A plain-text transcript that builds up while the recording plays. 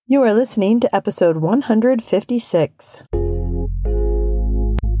You are listening to episode 156.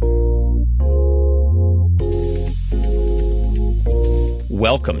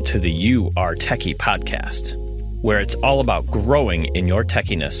 Welcome to the You Are Techie podcast, where it's all about growing in your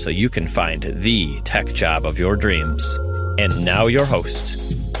techiness so you can find the tech job of your dreams. And now your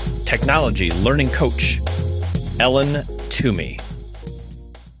host, technology learning coach, Ellen Toomey.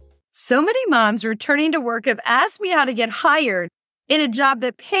 So many moms returning to work have asked me how to get hired in a job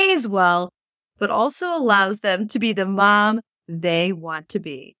that pays well, but also allows them to be the mom they want to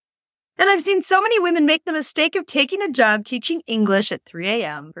be. And I've seen so many women make the mistake of taking a job teaching English at 3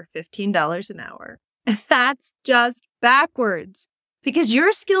 a.m. for $15 an hour. And that's just backwards, because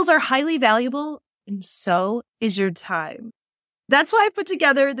your skills are highly valuable and so is your time. That's why I put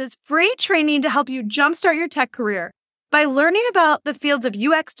together this free training to help you jumpstart your tech career by learning about the fields of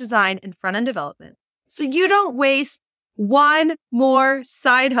UX design and front-end development, so you don't waste one more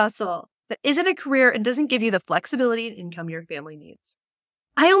side hustle that isn't a career and doesn't give you the flexibility and income your family needs.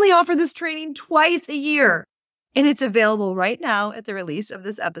 I only offer this training twice a year, and it's available right now at the release of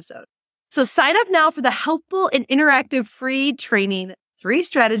this episode. So sign up now for the helpful and interactive free training, 3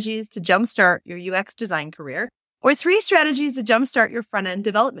 strategies to jumpstart your UX design career, or 3 strategies to jumpstart your front-end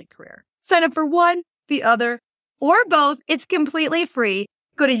development career. Sign up for one, the other, or both. It's completely free.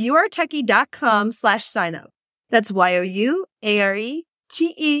 Go to youaretechie.com/signup. That's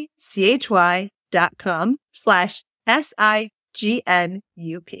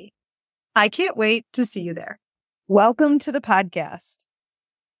youaretechie.com/SIGNUP. I can't wait to see you there. Welcome to the podcast.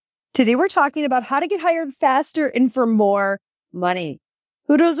 Today we're talking about how to get hired faster and for more money.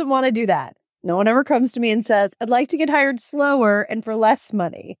 Who doesn't want to do that? No one ever comes to me and says, I'd like to get hired slower and for less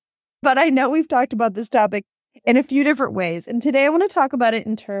money. But I know we've talked about this topic in a few different ways. And today I want to talk about it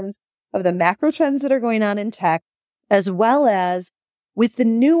in terms of the macro trends that are going on in tech, as well as with the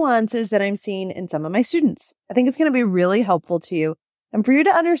nuances that I'm seeing in some of my students. I think it's going to be really helpful to you and for you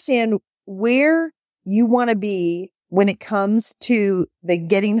to understand where you want to be when it comes to the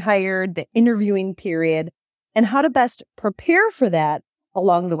getting hired, the interviewing period, and how to best prepare for that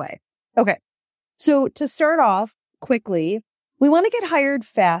along the way. Okay. So to start off quickly, we want to get hired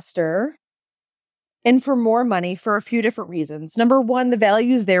faster and for more money for a few different reasons. Number one, the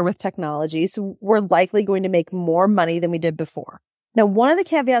value is there with technology. So we're likely going to make more money than we did before. Now, one of the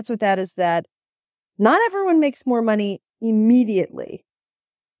caveats with that is that not everyone makes more money immediately.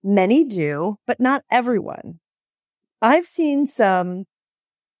 Many do, but not everyone. I've seen some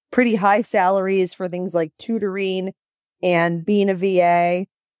pretty high salaries for things like tutoring and being a VA.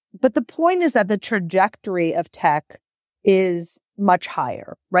 But the point is that the trajectory of tech is much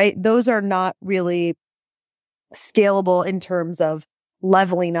higher, right? Those are not really scalable in terms of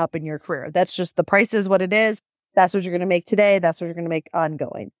leveling up in your career. That's just the price is what it is. That's what you're going to make today. That's what you're going to make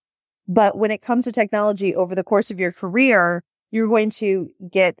ongoing. But when it comes to technology over the course of your career, you're going to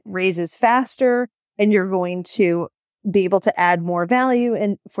get raises faster and you're going to be able to add more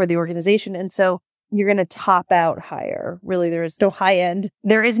value for the organization. And so you're going to top out higher. Really, there is no high end.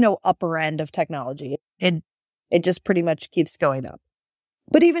 There is no upper end of technology. It just pretty much keeps going up.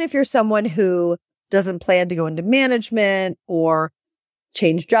 But even if you're someone who doesn't plan to go into management or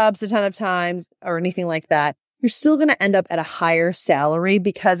change jobs a ton of times or anything like that, you're still going to end up at a higher salary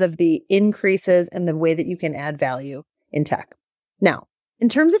because of the increases and the way that you can add value in tech. Now, in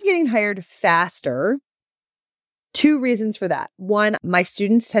terms of getting hired faster, 2 reasons for that. One, my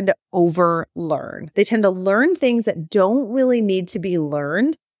students tend to overlearn. They tend to learn things that don't really need to be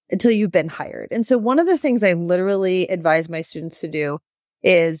learned until you've been hired. And so one of the things I literally advise my students to do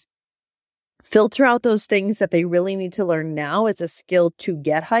is filter out those things that they really need to learn now as a skill to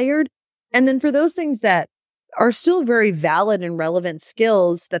get hired. And then for those things that are still very valid and relevant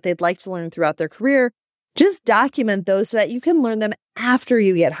skills that they'd like to learn throughout their career, just document those so that you can learn them after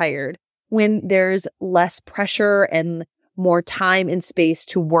you get hired, when there's less pressure and more time and space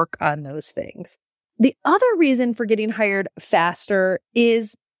to work on those things. The other reason for getting hired faster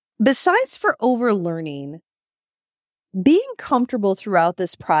is, besides for overlearning, being comfortable throughout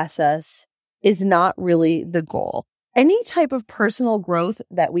this process is not really the goal. Any type of personal growth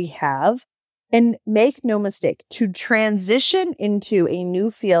that we have, and make no mistake, to transition into a new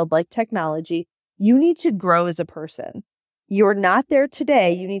field like technology, you need to grow as a person. You're not there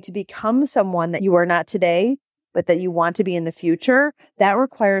today. You need to become someone that you are not today, but that you want to be in the future. That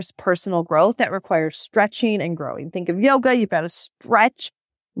requires personal growth. That requires stretching and growing. Think of yoga. You've got to stretch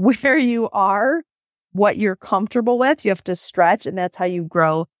where you are, what you're comfortable with. You have to stretch, and that's how you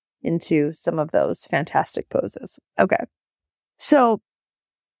grow into some of those fantastic poses. Okay. So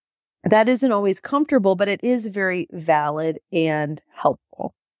that isn't always comfortable, but it is very valid and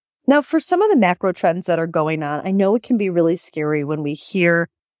helpful. Now, for some of the macro trends that are going on, I know it can be really scary when we hear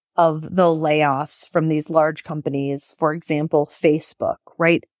of the layoffs from these large companies. For example, Facebook,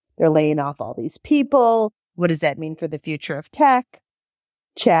 right? They're laying off all these people. What does that mean for the future of tech?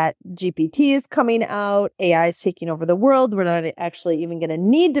 Chat GPT is coming out. AI is taking over the world. We're not actually even going to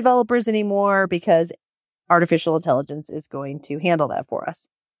need developers anymore because artificial intelligence is going to handle that for us.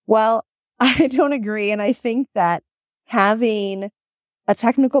 Well, I don't agree. And I think that having a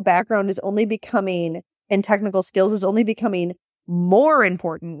technical background is only becoming, and technical skills is only becoming more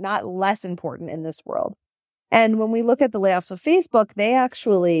important, not less important in this world. And when we look at the layoffs of Facebook, they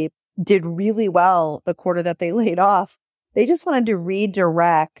actually did really well the quarter that they laid off. They just wanted to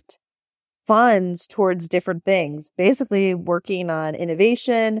redirect funds towards different things, basically working on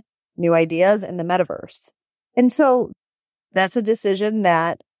innovation, new ideas, and the metaverse. And so that's a decision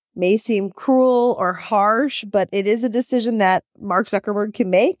that may seem cruel or harsh, but it is a decision that Mark Zuckerberg can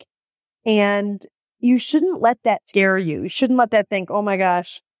make. And you shouldn't let that scare you. You shouldn't let that think, oh my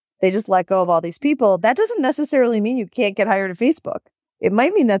gosh, they just let go of all these people. That doesn't necessarily mean you can't get hired at Facebook. It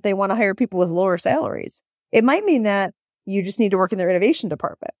might mean that they want to hire people with lower salaries. It might mean that you just need to work in their innovation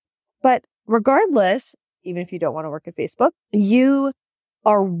department. But regardless, even if you don't want to work at Facebook, you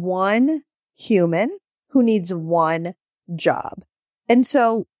are one human who needs one job. And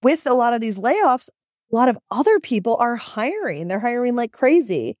so with a lot of these layoffs, a lot of other people are hiring. They're hiring like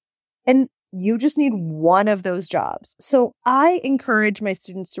crazy. And you just need one of those jobs. So I encourage my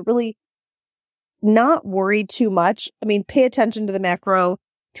students to really not worry too much. I mean, pay attention to the macro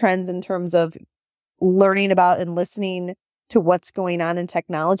trends in terms of learning about and listening to what's going on in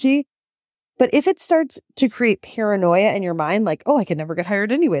technology. But if it starts to create paranoia in your mind, like, oh, I can never get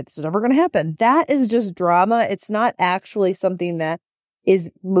hired anyway, this is never going to happen, that is just drama. It's not actually something that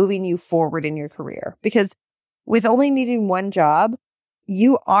is moving you forward in your career. Because with only needing one job,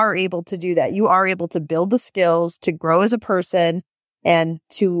 you are able to do that. You are able to build the skills to grow as a person and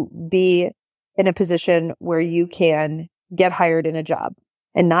to be in a position where you can get hired in a job,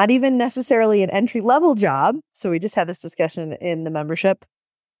 and not even necessarily an entry-level job. So we just had this discussion in the membership.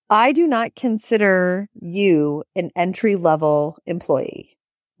 I do not consider you an entry-level employee.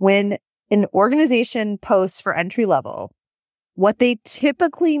 When an organization posts for entry-level, what they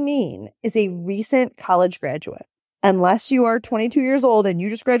typically mean is a recent college graduate. Unless you are 22 years old and you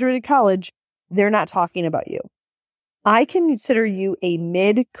just graduated college, they're not talking about you. I consider you a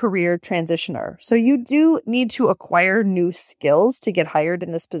mid-career transitioner. So you do need to acquire new skills to get hired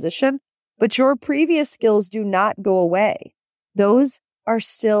in this position, but your previous skills do not go away. Those are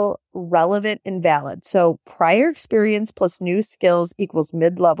still relevant and valid. So prior experience plus new skills equals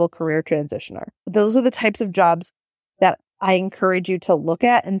mid-level career transitioner. Those are the types of jobs that I encourage you to look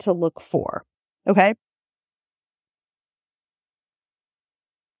at and to look for. Okay?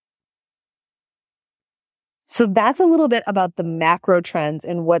 So that's a little bit about the macro trends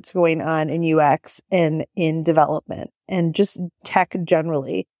and what's going on in UX and in development and just tech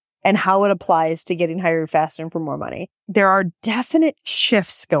generally and how it applies to getting hired faster and for more money. There are definite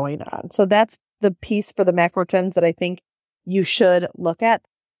shifts going on. So that's the piece for the macro trends that I think you should look at.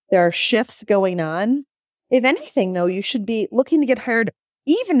 There are shifts going on. If anything, though, you should be looking to get hired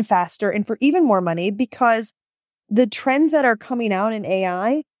even faster and for even more money, because the trends that are coming out in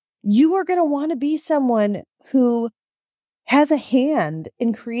AI, you are going to want to be someone who has a hand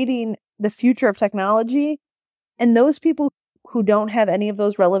in creating the future of technology. And those people who don't have any of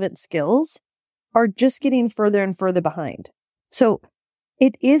those relevant skills are just getting further and further behind. So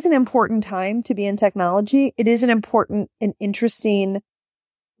it is an important time to be in technology. It is an important and interesting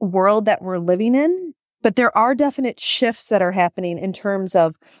world that we're living in. But there are definite shifts that are happening in terms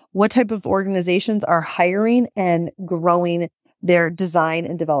of what type of organizations are hiring and growing their design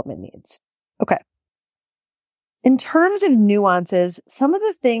and development needs. Okay. In terms of nuances, some of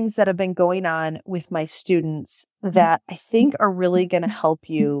the things that have been going on with my students that I think are really going to help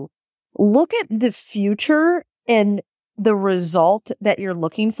you look at the future and the result that you're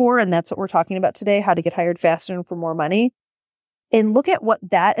looking for. And that's what we're talking about today, how to get hired faster and for more money. And look at what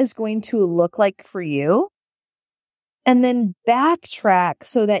that is going to look like for you. And then backtrack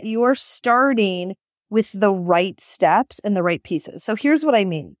so that you're starting with the right steps and the right pieces. So here's what I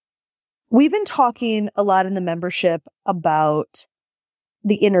mean. We've been talking a lot in the membership about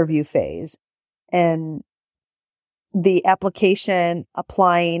the interview phase and the application,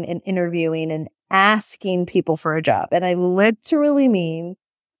 applying and interviewing and asking people for a job. And I literally mean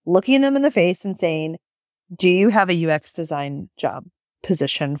looking them in the face and saying, do you have a UX design job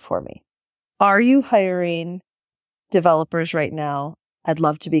position for me? Are you hiring developers right now? I'd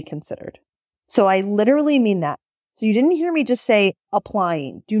love to be considered. So I literally mean that. So you didn't hear me just say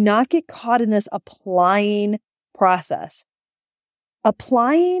applying. Do not get caught in this applying process.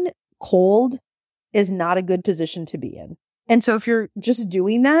 Applying cold is not a good position to be in. And so if you're just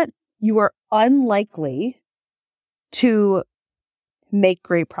doing that, you are unlikely to make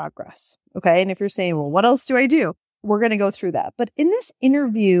great progress. Okay. And if you're saying, well, what else do I do? We're going to go through that. But in this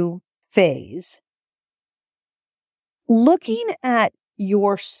interview phase, looking at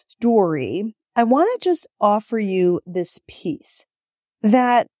your story, I want to just offer you this piece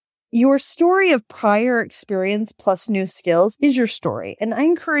that your story of prior experience plus new skills is your story. And I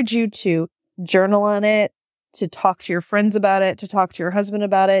encourage you to journal on it, to talk to your friends about it, to talk to your husband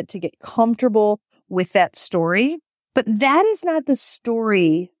about it, to get comfortable with that story. But that is not the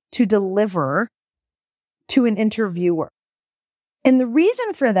story to deliver to an interviewer. And the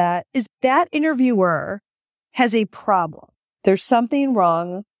reason for that is that interviewer has a problem. There's something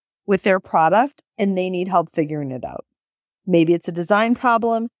wrong with their product and they need help figuring it out. Maybe it's a design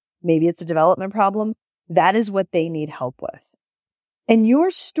problem. Maybe it's a development problem. That is what they need help with. And your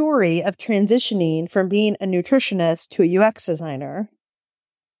story of transitioning from being a nutritionist to a UX designer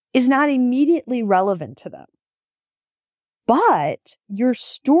is not immediately relevant to them. But your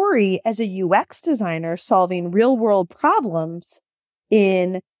story as a UX designer solving real world problems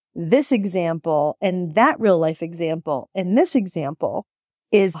in this example and that real life example and this example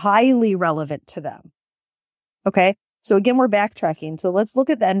is highly relevant to them. Okay. So again, we're backtracking. So let's look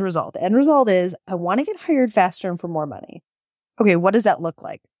at the end result. The end result is I want to get hired faster and for more money. Okay. What does that look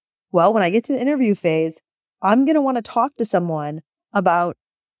like? Well, when I get to the interview phase, I'm going to want to talk to someone about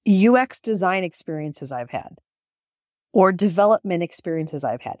UX design experiences I've had or development experiences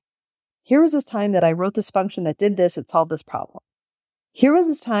I've had. Here was this time that I wrote this function that did this, it solved this problem. Here was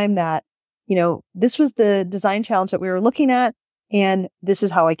this time that, this was the design challenge that we were looking at, and this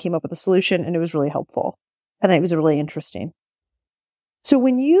is how I came up with a solution, and it was really helpful. And it was really interesting. So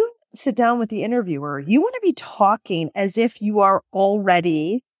when you sit down with the interviewer, you want to be talking as if you are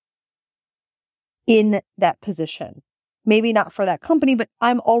already in that position. Maybe not for that company, but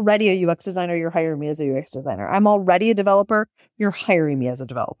I'm already a UX designer. You're hiring me as a UX designer. I'm already a developer. You're hiring me as a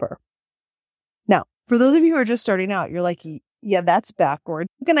developer. Now, for those of you who are just starting out, you're like, yeah, that's backward.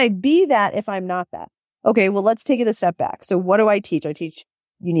 How can I be that if I'm not that? Okay, well, let's take it a step back. So what do I teach? I teach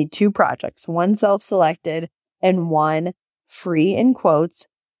you need 2 projects, one self-selected and one free in quotes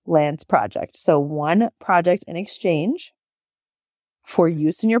Lance project. So one project in exchange for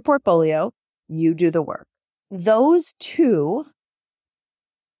use in your portfolio, you do the work. Those 2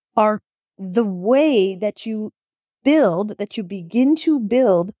 are the way that you begin to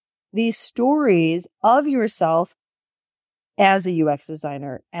build these stories of yourself as a UX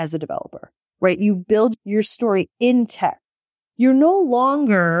designer, as a developer, right? You build your story in tech. You're no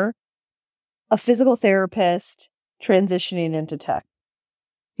longer a physical therapist transitioning into tech.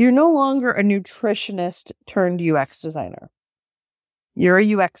 You're no longer a nutritionist turned UX designer. You're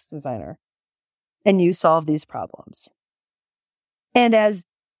a UX designer. And you solve these problems. And as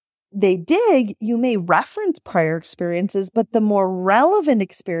they dig, you may reference prior experiences, but the more relevant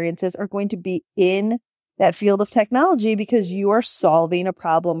experiences are going to be in that field of technology because you are solving a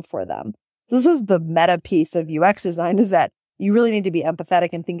problem for them. So this is the meta piece of UX design, is that you really need to be empathetic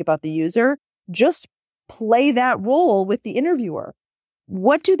and think about the user. Just play that role with the interviewer.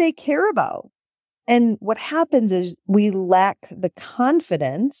 What do they care about? And what happens is we lack the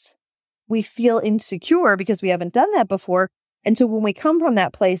confidence. We feel insecure because we haven't done that before. And so when we come from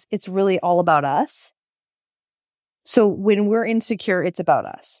that place, it's really all about us. So when we're insecure, it's about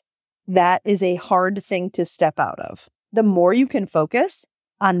us. That is a hard thing to step out of. The more you can focus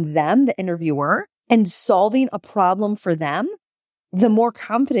on them, the interviewer, and solving a problem for them, the more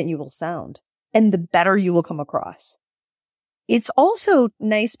confident you will sound and the better you will come across. It's also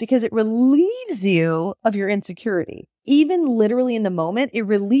nice because it relieves you of your insecurity. Even literally in the moment, it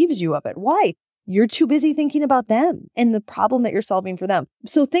relieves you of it. Why? You're too busy thinking about them and the problem that you're solving for them.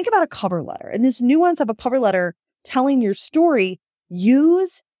 So think about a cover letter and this nuance of a cover letter telling your story.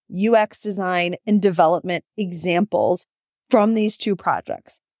 Use UX design and development examples from these 2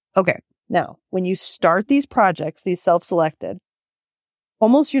 projects. Okay. Now, when you start these projects, these self-selected,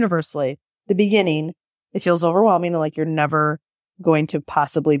 almost universally, the beginning, it feels overwhelming and like you're never going to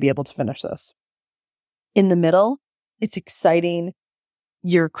possibly be able to finish this. In the middle, it's exciting.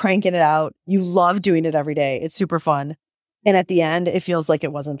 You're cranking it out. You love doing it every day. It's super fun. And at the end, it feels like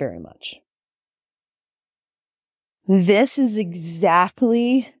it wasn't very much. This is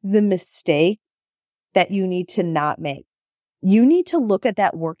exactly the mistake that you need to not make. You need to look at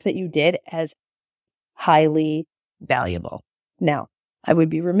that work that you did as highly valuable. Now, I would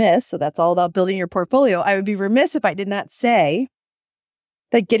be remiss, so that's all about building your portfolio. I would be remiss if I did not say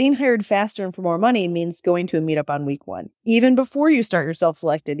that getting hired faster and for more money means going to a meetup on week 1, even before you start your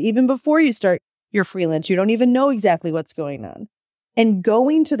self-selected, even before you start your freelance. You don't even know exactly what's going on. And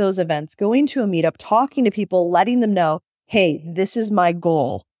going to those events, going to a meetup, talking to people, letting them know, hey, this is my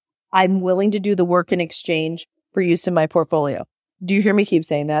goal. I'm willing to do the work in exchange for use in my portfolio. Do you hear me keep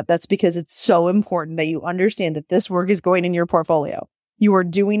saying that? That's because it's so important that you understand that this work is going in your portfolio. You are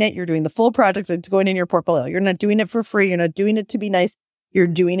doing it. You're doing the full project. It's going in your portfolio. You're not doing it for free. You're not doing it to be nice. You're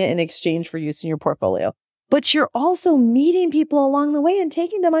doing it in exchange for use in your portfolio. But you're also meeting people along the way and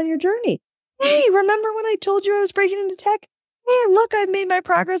taking them on your journey. Hey, remember when I told you I was breaking into tech? Hey, look, I've made my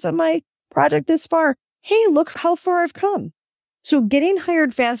progress on my project this far. Hey, look how far I've come. So getting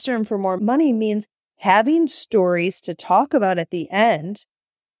hired faster and for more money means having stories to talk about at the end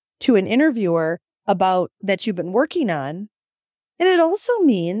to an interviewer about that you've been working on. And it also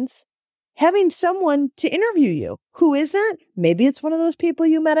means having someone to interview you. Who is that? Maybe it's one of those people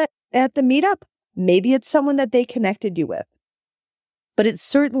you met at the meetup. Maybe it's someone that they connected you with. But it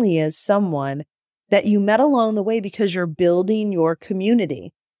certainly is someone that you met along the way because you're building your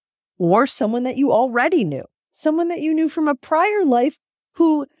community, or someone that you already knew, someone that you knew from a prior life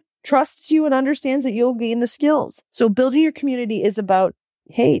who trusts you and understands that you'll gain the skills. So building your community is about,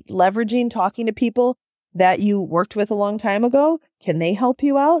 hey, leveraging, talking to people that you worked with a long time ago. Can they help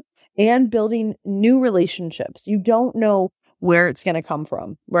you out? And building new relationships. You don't know where it's going to come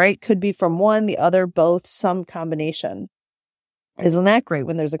from, right? Could be from one, the other, both, some combination. Isn't that great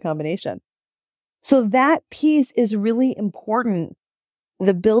when there's a combination? So that piece is really important.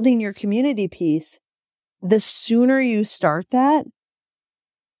 The building your community piece, the sooner you start that,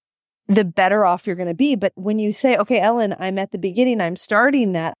 the better off you're going to be. But when you say, okay, Ellen, I'm at the beginning, I'm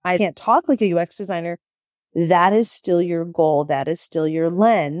starting that, I can't talk like a UX designer, that is still your goal. That is still your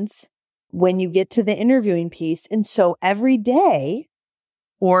lens when you get to the interviewing piece. And so every day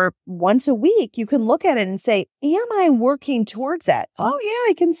or once a week, you can look at it and say, am I working towards that? Oh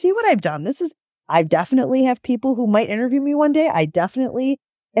yeah, I can see what I've done. I definitely have people who might interview me one day. I definitely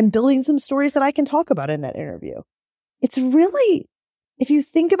am building some stories that I can talk about in that interview. It's really, if you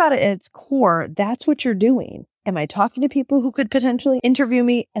think about it at its core, that's what you're doing. Am I talking to people who could potentially interview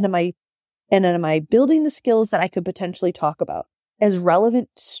me? And am I building the skills that I could potentially talk about as relevant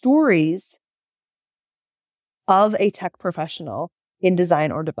stories of a tech professional in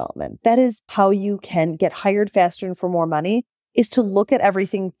design or development? That is how you can get hired faster and for more money, is to look at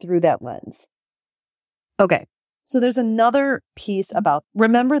everything through that lens. Okay. So there's another piece about,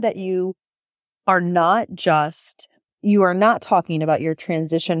 remember that you are not talking about your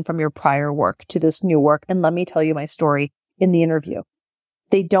transition from your prior work to this new work. And let me tell you my story in the interview.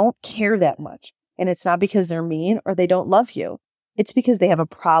 They don't care that much. And it's not because they're mean or they don't love you. It's because they have a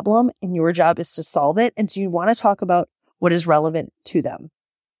problem and your job is to solve it. And so you want to talk about what is relevant to them.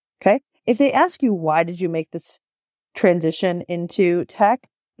 Okay. If they ask you, why did you make this transition into tech?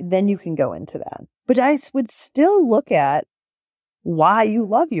 Then you can go into that. But I would still look at why you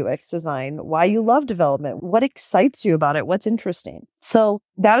love UX design, why you love development, what excites you about it, what's interesting. So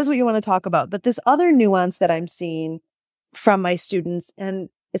that is what you want to talk about. But this other nuance that I'm seeing from my students, and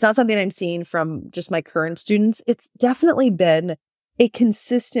it's not something I'm seeing from just my current students, it's definitely been a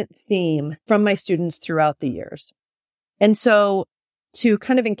consistent theme from my students throughout the years. And so to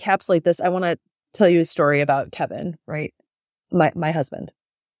kind of encapsulate this, I want to tell you a story about Kevin, right? My husband.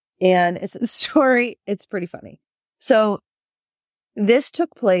 And it's a story, it's pretty funny. So this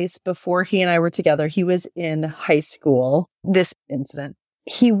took place before he and I were together. He was in high school, this incident.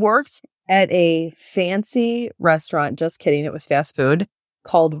 He worked at a fancy restaurant, just kidding, it was fast food,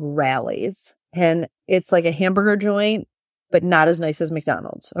 called Rally's. And it's like a hamburger joint, but not as nice as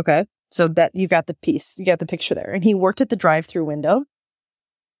McDonald's. Okay. So that you got the picture there. And he worked at the drive-through window.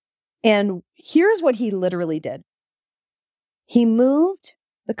 And here's what he literally did. He moved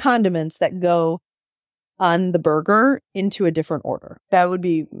the condiments that go on the burger into a different order. That would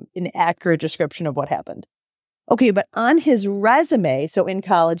be an accurate description of what happened. Okay, but on his resume, so in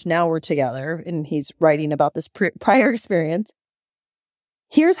college, now we're together, and he's writing about this prior experience.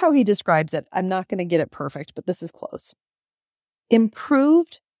 Here's how he describes it. I'm not going to get it perfect, but this is close.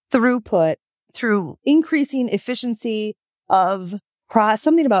 Improved throughput through increasing efficiency of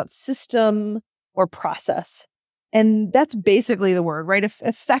something about system or process. And that's basically the word, right?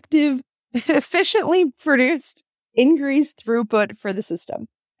 Effective, efficiently produced, increased throughput for the system.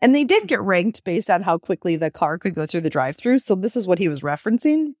 And they did get ranked based on how quickly the car could go through the drive-thru. So this is what he was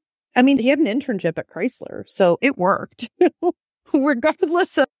referencing. I mean, he had an internship at Chrysler, so it worked.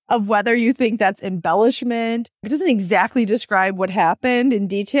 regardless of whether you think that's embellishment. It doesn't exactly describe what happened in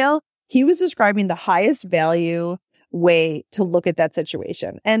detail. He was describing the highest value way to look at that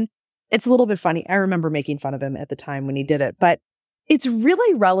situation. And it's a little bit funny. I remember making fun of him at the time when he did it, but it's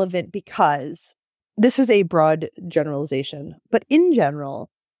really relevant because this is a broad generalization. But in general,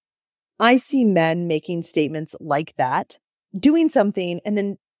 I see men making statements like that, doing something and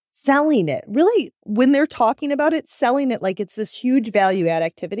then selling it. Really, when they're talking about it, selling it like it's this huge value add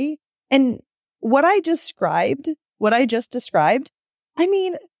activity. And what I just described, I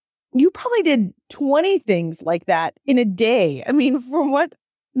mean, you probably did 20 things like that in a day. I mean, from what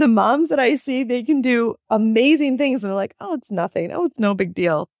the moms that I see, they can do amazing things. And they're like, oh, it's nothing. Oh, it's no big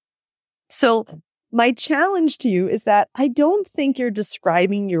deal. So my challenge to you is that I don't think you're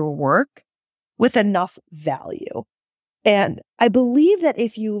describing your work with enough value. And I believe that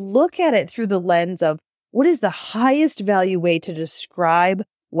if you look at it through the lens of what is the highest value way to describe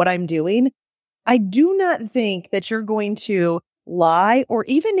what I'm doing, I do not think that you're going to lie or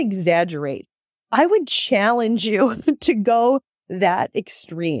even exaggerate. I would challenge you to go that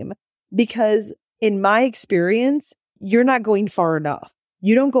extreme because in my experience, you're not going far enough.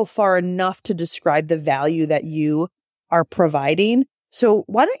 You don't go far enough to describe the value that you are providing. So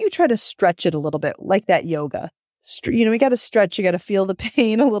why don't you try to stretch it a little bit like that yoga? You got to stretch, you got to feel the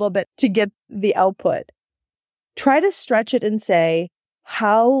pain a little bit to get the output. Try to stretch it and say,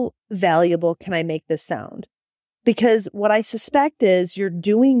 how valuable can I make this sound? Because what I suspect is you're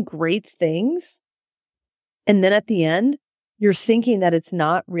doing great things. And then at the end, you're thinking that it's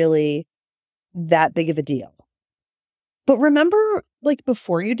not really that big of a deal. But remember, like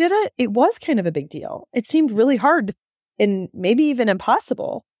before you did it, it was kind of a big deal. It seemed really hard and maybe even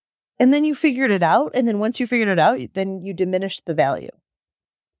impossible. And then you figured it out. And then once you figured it out, then you diminished the value.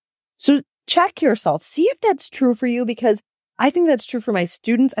 So check yourself. See if that's true for you, because I think that's true for my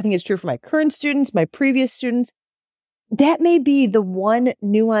students. I think it's true for my current students, my previous students. That may be the one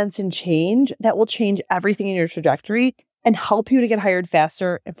nuance and change that will change everything in your trajectory and help you to get hired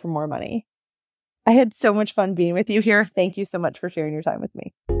faster and for more money. I had so much fun being with you here. Thank you so much for sharing your time with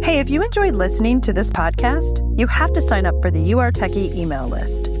me. Hey, if you enjoyed listening to this podcast, you have to sign up for the You Are Techie email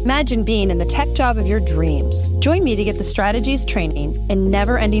list. Imagine being in the tech job of your dreams. Join me to get the strategies, training, and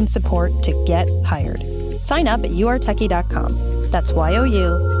never-ending support to get hired. Sign up at youaretechy.com. That's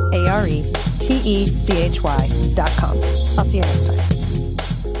youaretechy.com. I'll see you next time.